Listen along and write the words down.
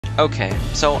Okay,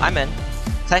 so I'm in.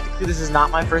 Technically, this is not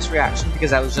my first reaction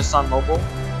because I was just on mobile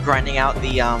grinding out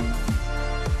the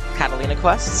Catalina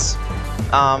quests.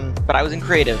 But I was in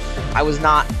creative. I was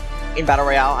not in Battle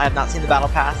Royale. I have not seen the Battle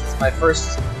Pass. It's my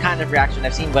first kind of reaction.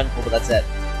 I've seen Gwenpool, but that's it.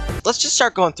 Let's just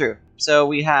start going through. So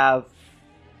we have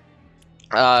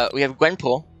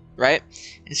Gwenpool, right?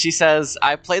 And she says,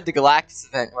 "I played the Galactus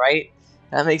event, right?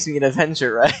 That makes me an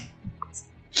Avenger, right?"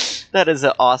 That is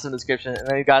an awesome description. And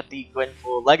then we got the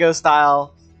Gwenpool Lego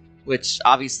style, which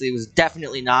obviously was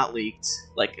definitely not leaked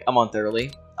like a month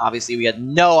early. Obviously, we had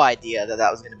no idea that that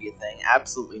was going to be a thing.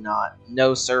 Absolutely not.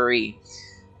 No siree.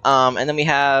 And then we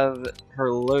have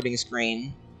her loading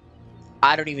screen.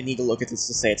 I don't even need to look at this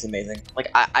to say it's amazing.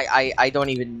 Like, I don't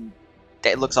even...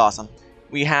 It looks awesome.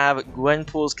 We have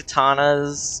Gwenpool's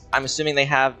katanas. I'm assuming they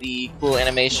have the cool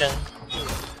animation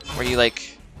where you,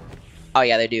 like... Oh,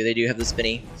 yeah, they do. They do have the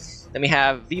spinny. Then we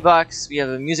have V-Bucks. We have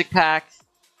a music pack.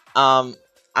 I'm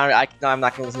not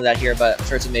going to listen to that here, but I'm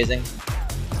sure it's amazing.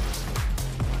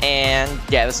 And,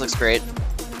 yeah, this looks great.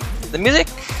 The music...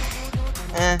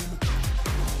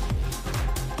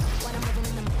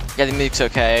 Yeah, the music's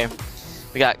okay.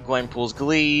 We got Gwenpool's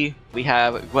Glee. We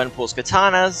have Gwenpool's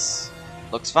Katanas.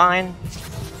 Looks fine.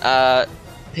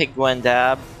 Pig Gwen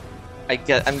Dab.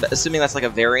 I'm assuming that's like a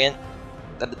variant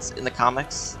that it's in the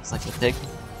comics. It's like the pig.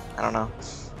 I don't know.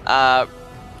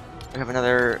 We have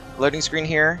another loading screen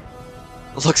here.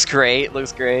 Looks great.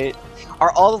 Looks great.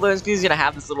 Are all the loading screens gonna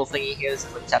have this little thingy here? This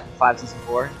is like Chapter 5, Season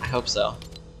 4. I hope so,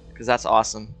 because that's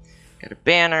awesome. Got a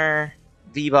banner,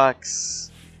 V-Bucks,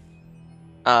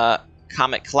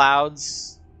 Comet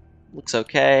Clouds. Looks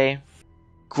okay.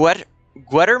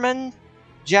 Gwetterman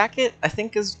jacket, I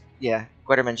think is, yeah,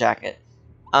 Gwetterman jacket.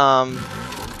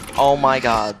 Oh my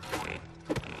god.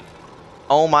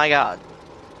 Oh my god.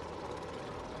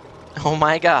 Oh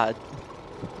my god.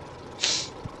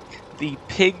 The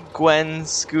Pig Gwen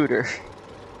scooter.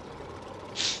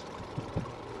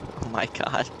 Oh my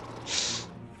god.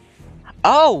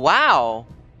 Oh, wow.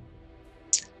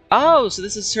 Oh, so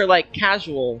this is her, like,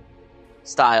 casual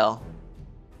style.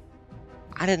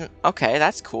 I didn't... Okay,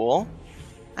 that's cool.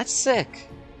 That's sick.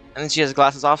 And then she has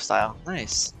glasses off style.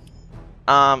 Nice.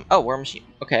 Oh, War Machine.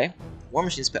 Okay. War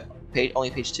Machine's only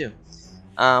page 2.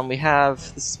 We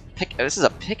have this this is a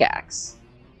pickaxe.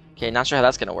 Okay, not sure how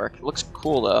that's gonna work. It looks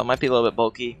cool though. It might be a little bit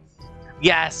bulky.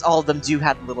 Yes, all of them do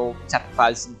have the little Chapter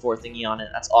 5 Season 4 thingy on it.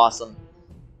 That's awesome.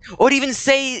 Oh, it even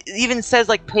says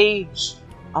like page.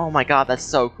 Oh my god, that's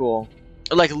so cool.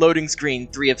 Like loading screen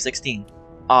 3 of 16.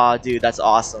 Aw, dude, that's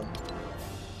awesome.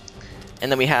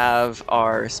 And then we have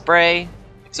our spray.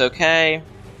 It's okay.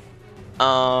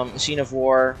 Machine of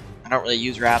War. I don't really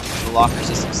use wrap. The locker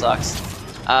system sucks.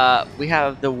 We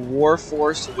have the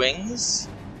Warforce wings.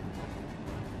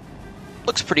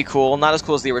 Looks pretty cool. Not as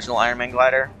cool as the original Iron Man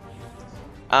glider.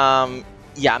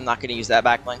 Yeah, I'm not gonna use that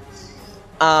backbling.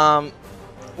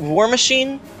 War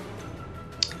Machine.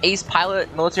 Ace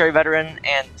pilot, military veteran,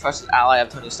 and trusted ally of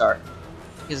Tony Stark.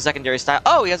 He has a secondary style.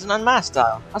 Oh, he has an unmasked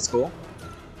style. That's cool.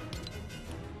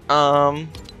 And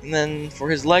then for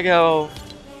his Lego,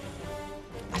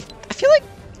 I feel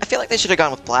like they should have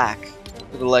gone with black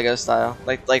for the Lego style,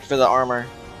 like for the armor.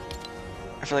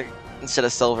 I feel like instead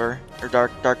of silver or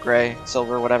dark gray,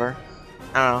 silver, whatever.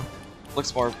 I don't know.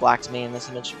 Looks more black to me in this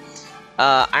image.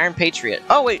 Iron Patriot.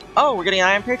 Oh wait. Oh, we're getting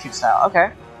Iron Patriot style.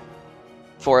 Okay.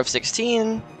 4 of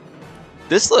 16.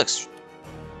 This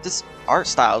art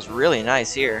style is really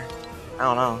nice here. I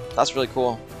don't know. That's really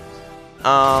cool.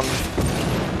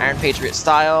 Iron Patriot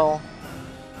style.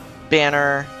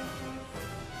 Banner.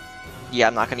 Yeah,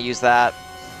 I'm not going to use that.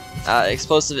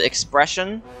 Explosive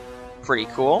Expression. Pretty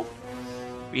cool.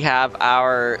 We have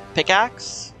our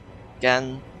pickaxe.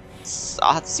 Again,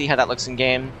 I'll have to see how that looks in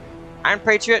game. Iron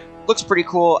Patriot looks pretty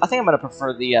cool. I think I'm going to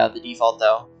prefer the default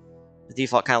though. The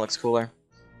default kind of looks cooler.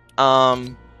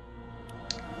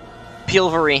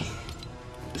 Pilvery.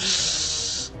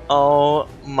 Oh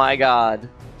my god.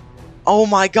 Oh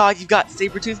my god, you've got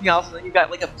Sabretooth Meowscles, and you've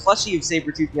got like a plushie of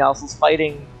Sabretooth Meowscles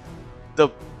fighting the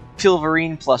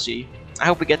Pilverine plushie. I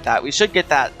hope we get that. We should get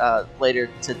that later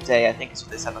today, I think is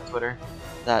what they said on Twitter.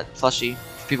 That plushie,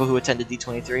 for people who attended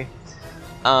D23.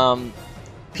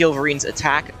 Pilverine's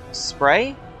attack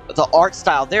spray. The art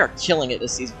style, they're killing it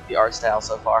this season with the art style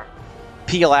so far.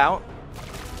 Peel out.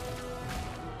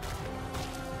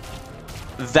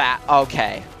 That,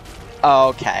 okay.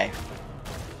 Okay.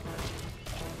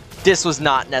 This was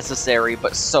not necessary,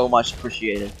 but so much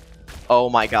appreciated. Oh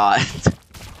my god.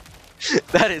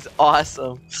 That is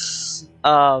awesome.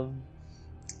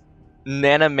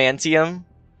 Nanomantium.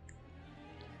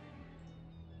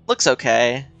 Looks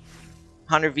okay.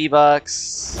 100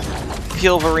 V-Bucks.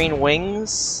 Pilverine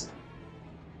wings.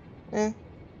 And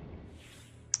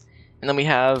then we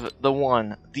have the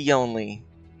one, the only,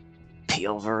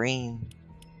 Pilverine.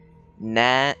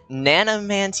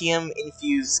 Nanomantium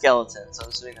infused skeleton. So I'm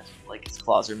assuming that's what, like, his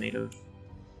claws are made of.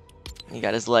 And you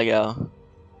got his Lego.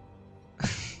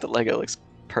 The Lego looks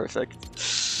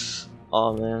perfect.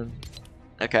 Oh man.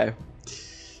 Okay.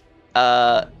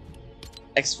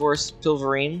 X-Force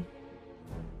Pilverine.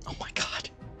 Oh my god.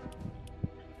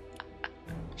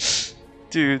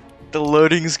 Dude, the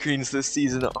loading screens this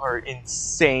season are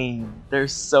insane. They're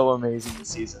so amazing this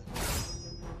season.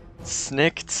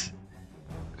 Snicked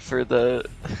for the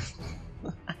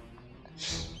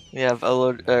we have a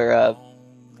load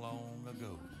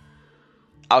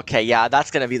okay, yeah,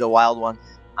 that's gonna be the wild one.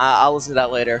 I'll listen to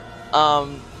that later.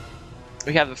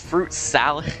 We have the fruit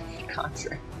salad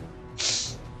contract.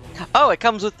 Oh, it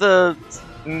comes with the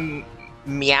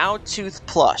Meowtooth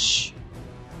plush.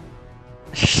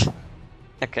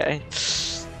 Okay.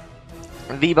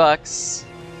 V-Bucks.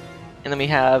 And then we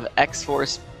have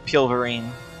X-Force Pilverine.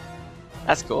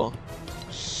 That's cool.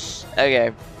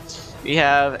 Okay. We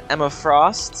have Emma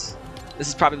Frost. This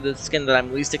is probably the skin that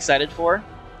I'm least excited for.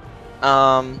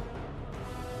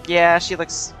 Yeah, she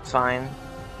looks fine.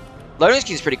 Loading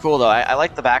screen's pretty cool though. I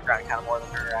like the background kind of more than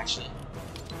her actually.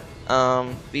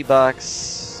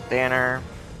 V-Bucks, banner.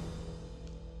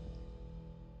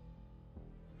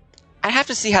 I have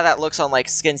to see how that looks on like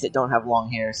skins that don't have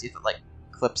long hair. See if it like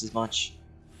clips as much.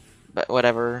 But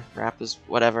whatever. Wrap is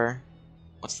whatever.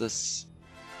 What's this?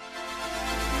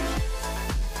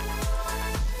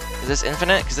 Is this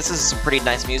infinite? Because this is some pretty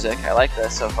nice music. I like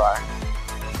this so far.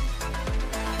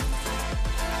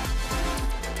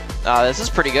 This is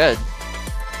pretty good.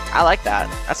 I like that.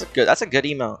 That's a good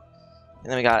emote.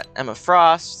 And then we got Emma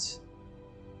Frost.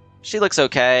 She looks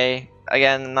okay.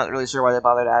 Again, I'm not really sure why they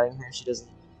bothered adding her. She doesn't.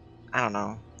 I don't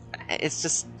know. It's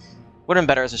just would have been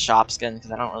better as a shop skin because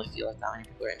I don't really feel like that many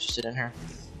people are interested in her.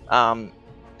 And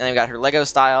then we got her Lego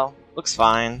style. Looks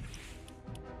fine.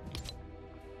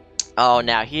 Oh,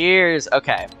 now here's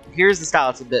the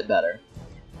style that's a bit better.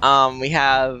 We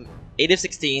have 8 of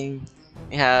 16.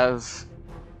 We have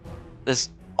this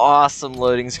awesome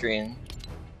loading screen.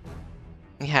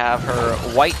 We have her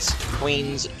White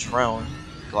Queen's Drone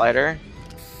glider.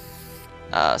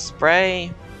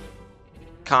 Spray.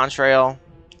 Contrail.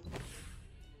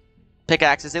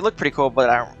 Pickaxes. They look pretty cool, but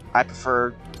I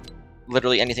prefer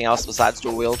literally anything else besides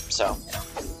dual wield. So,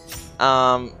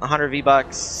 100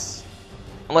 V-Bucks.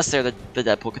 Unless they're the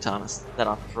Deadpool katanas, then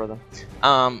I'll prefer them.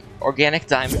 Organic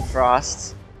Diamond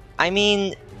Frost. I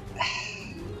mean,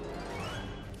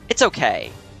 it's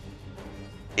okay.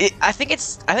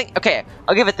 Okay,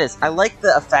 I'll give it this. I like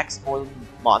the effects more than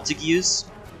Montague's,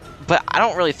 but I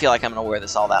don't really feel like I'm gonna wear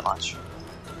this all that much.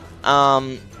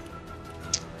 And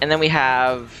then we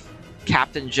have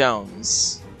Captain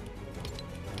Jones.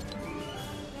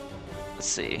 Let's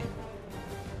see.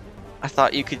 I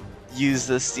thought you could use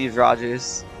this, Steve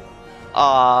Rogers.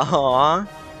 Aww.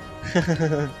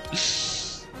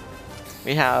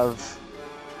 We have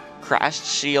Crashed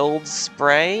Shield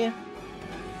Spray.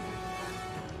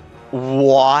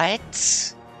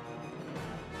 What?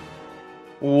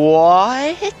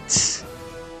 What?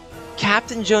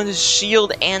 Captain Jones'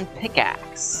 shield and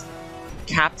pickaxe.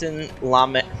 Captain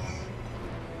Lame.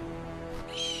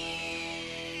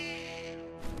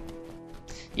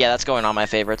 Yeah, that's going on my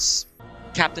favorites.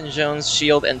 Captain Jones'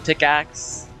 shield and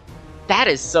pickaxe. That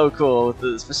is so cool,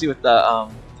 especially with the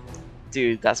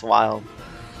dude, that's wild.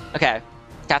 Okay,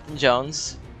 Captain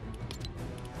Jones.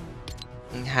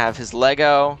 And have his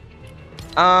Lego.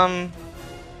 Why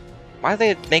did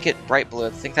they make it bright blue? I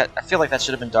feel like that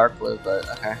should have been dark blue, but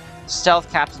okay.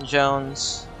 Stealth Captain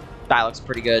Jones. That looks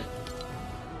pretty good.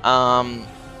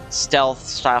 Stealth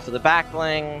style for the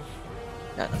backbling.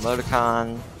 Got an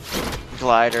emoticon.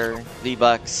 Glider.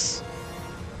 V-Bucks.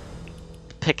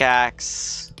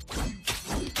 Pickaxe.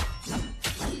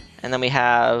 And then we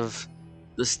have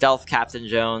the Stealth Captain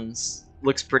Jones.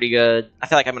 Looks pretty good. I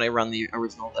feel like I'm gonna run the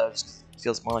original though, just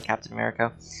feels more like Captain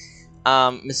America.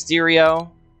 Mysterio.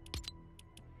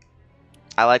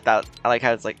 I like that. I like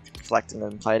how it's like reflecting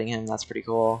and fighting him. That's pretty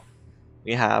cool.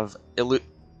 We have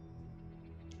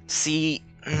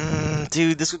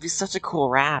dude, this would be such a cool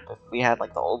wrap if we had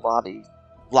like the old lobby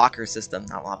locker system,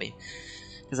 not lobby,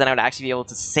 because then I would actually be able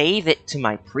to save it to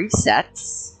my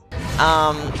presets.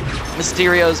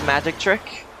 Mysterio's magic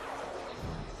trick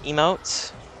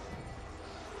emote.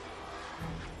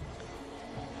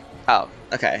 Oh,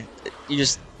 okay.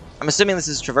 I'm assuming this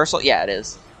is traversal? Yeah, it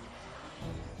is.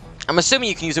 I'm assuming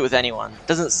you can use it with anyone. It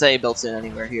doesn't say built in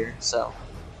anywhere here, so.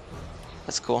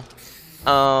 That's cool.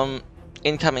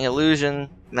 Incoming illusion.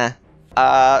 Meh.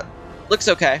 Looks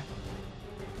okay.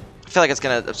 I feel like it's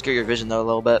gonna obscure your vision though a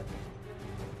little bit.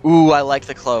 Ooh, I like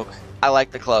the cloak. I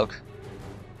like the cloak.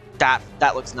 That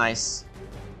looks nice.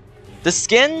 The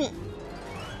skin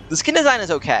design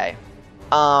is okay.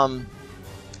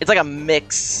 It's like a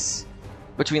mix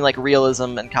between like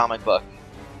realism and comic book.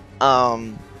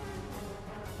 I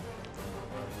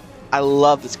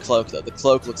love this cloak though. The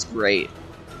cloak looks great.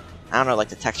 I don't know, like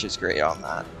the texture's great on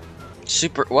that.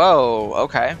 Whoa,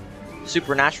 okay.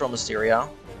 Supernatural Mysterio.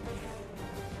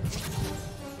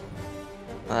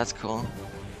 Oh, that's cool.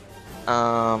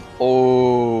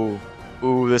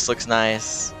 Ooh, this looks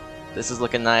nice. This is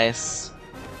looking nice.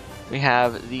 We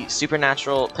have the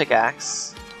Supernatural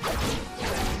Pickaxe.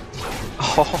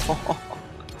 Oh,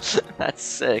 that's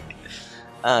sick.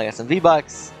 I got some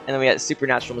V-Bucks, and then we got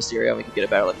Supernatural Mysterio, and we can get a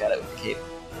better look at it with the cape.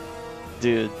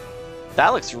 Dude,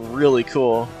 that looks really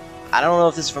cool. I don't know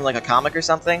if this is from like a comic or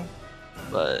something,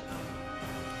 but...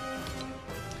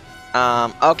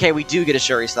 okay, we do get a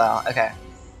Shuri style. Okay.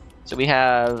 So we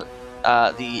have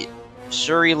the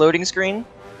Shuri loading screen,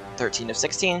 13 of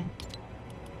 16.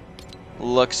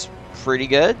 Looks pretty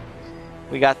good.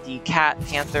 We got the Cat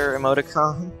Panther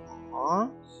emoticon.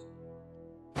 Aww.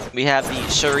 We have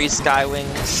the Shuri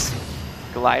Skywings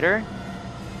glider.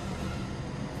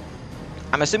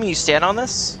 I'm assuming you stand on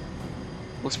this.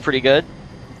 Looks pretty good.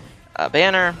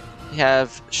 Banner. We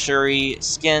have Shuri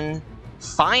skin.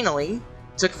 Finally,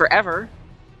 took forever.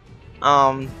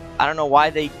 I don't know why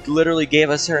they literally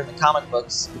gave us her in the comic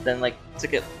books, but then like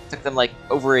took them like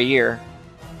over a year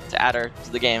to add her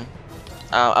to the game.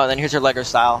 Oh, then here's her Lego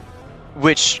style,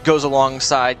 which goes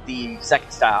alongside the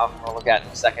second style. We'll look at in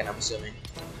a second, I'm assuming.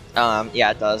 Yeah,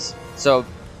 it does. So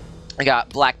I got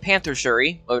Black Panther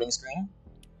Shuri loading screen.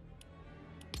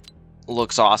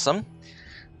 Looks awesome.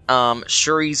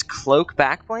 Shuri's cloak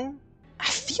back bling. I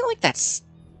feel like that's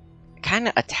kind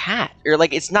of a tat, or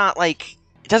like it's not like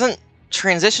it doesn't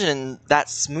transition that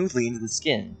smoothly into the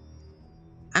skin.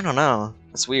 I don't know.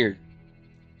 That's weird.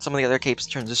 Some of the other capes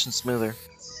transition smoother.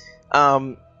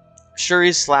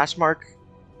 Shuri's slash mark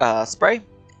spray.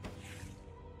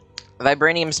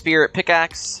 Vibranium Spirit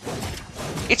pickaxe.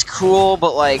 It's cool,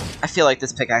 but like I feel like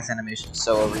this pickaxe animation is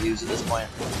so overused at this point.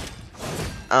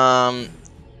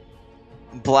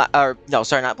 No,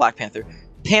 sorry, not Black Panther.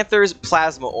 Panther's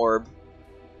plasma orb,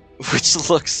 which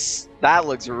looks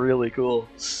really cool.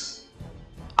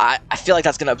 I feel like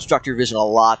that's gonna obstruct your vision a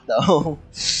lot though.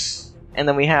 And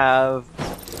then we have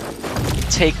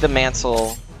Take the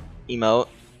Mantle emote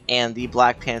and the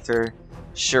Black Panther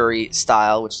Shuri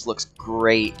style, which looks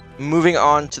great. Moving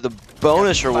on to the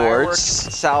bonus rewards.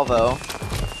 Salvo.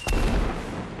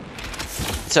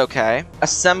 It's okay.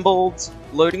 Assembled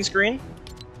loading screen.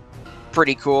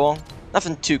 Pretty cool.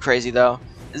 Nothing too crazy though.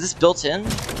 Is this built in?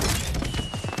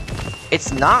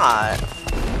 It's not.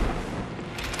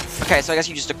 Okay, so I guess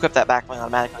you just equip that backbling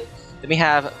automatically. Then we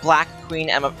have Black Queen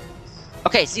Emma.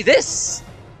 Okay, see this?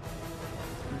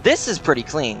 This is pretty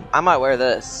clean. I might wear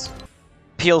this.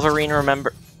 Pilvarine,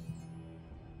 remember.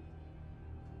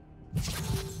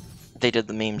 They did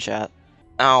the meme chat.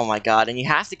 Oh my god, and you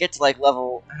have to get to like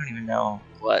level, I don't even know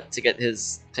what, to get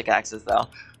his pickaxes though.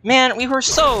 Man, we were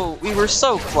so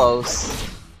close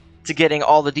to getting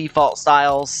all the default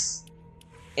styles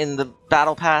in the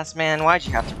Battle Pass, man. Why'd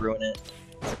you have to ruin it?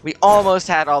 We almost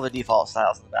had all the default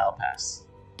styles in the Battle Pass.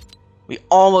 We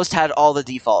almost had all the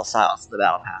default styles in the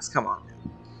Battle Pass. Come on, man.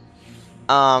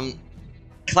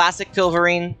 Classic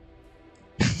Pilvarine.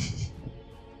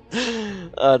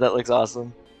 That looks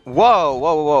awesome. Whoa,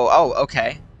 whoa, whoa, oh,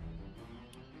 okay.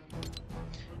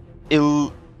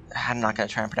 I'm not gonna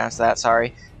try and pronounce that,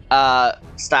 sorry.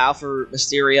 Style for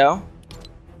Mysterio.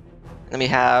 Then we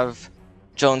have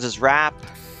Jones's Wrap,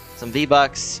 some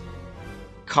V-Bucks,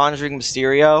 Conjuring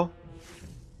Mysterio,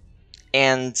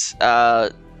 and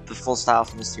the full style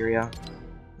for Mysterio.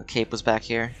 The cape was back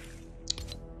here.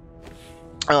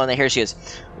 Oh, and then here she is.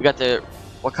 We got the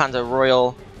Wakanda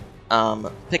Royal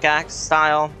pickaxe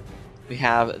style. We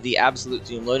have the Absolute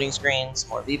Doom loading screen,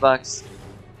 some more V-Bucks,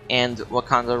 and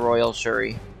Wakanda Royal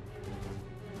Shuri.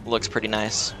 Looks pretty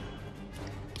nice.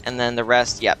 And then the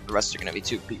rest, yeah, the rest are going to be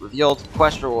to be revealed.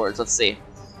 Quest rewards, let's see.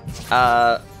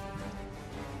 Meh.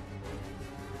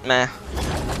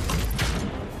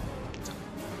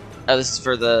 Oh, this is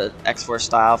for the X-Force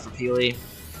style for Peely.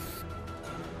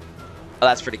 Oh,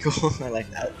 that's pretty cool. I like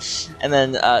that. And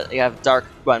then you have Dark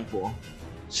Gwenpool.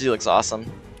 She looks awesome.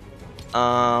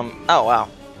 Oh, wow.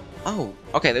 Oh,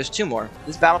 okay, there's two more.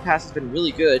 This Battle Pass has been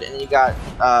really good, and then you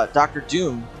got Dr.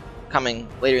 Doom coming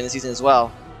later in the season as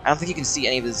well. I don't think you can see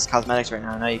any of his cosmetics right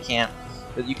now. No, you can't.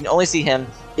 but you can only see him.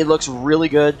 It looks really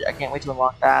good. I can't wait to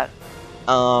unlock that.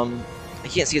 I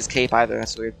can't see his cape either.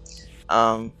 That's weird.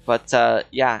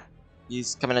 Yeah,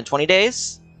 he's coming in 20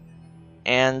 days,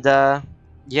 and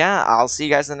yeah, I'll see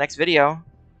you guys in the next video.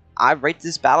 I rate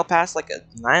this battle pass like a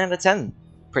 9 out of 10,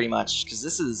 pretty much, because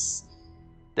this is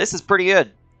pretty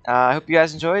good. I hope you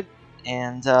guys enjoyed,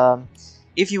 and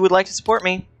if you would like to support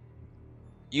me,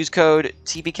 use code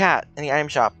TBCAT in the item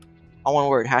shop. All one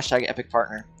word, hashtag epic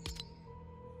partner.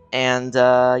 And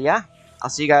yeah, I'll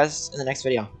see you guys in the next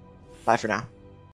video. Bye for now.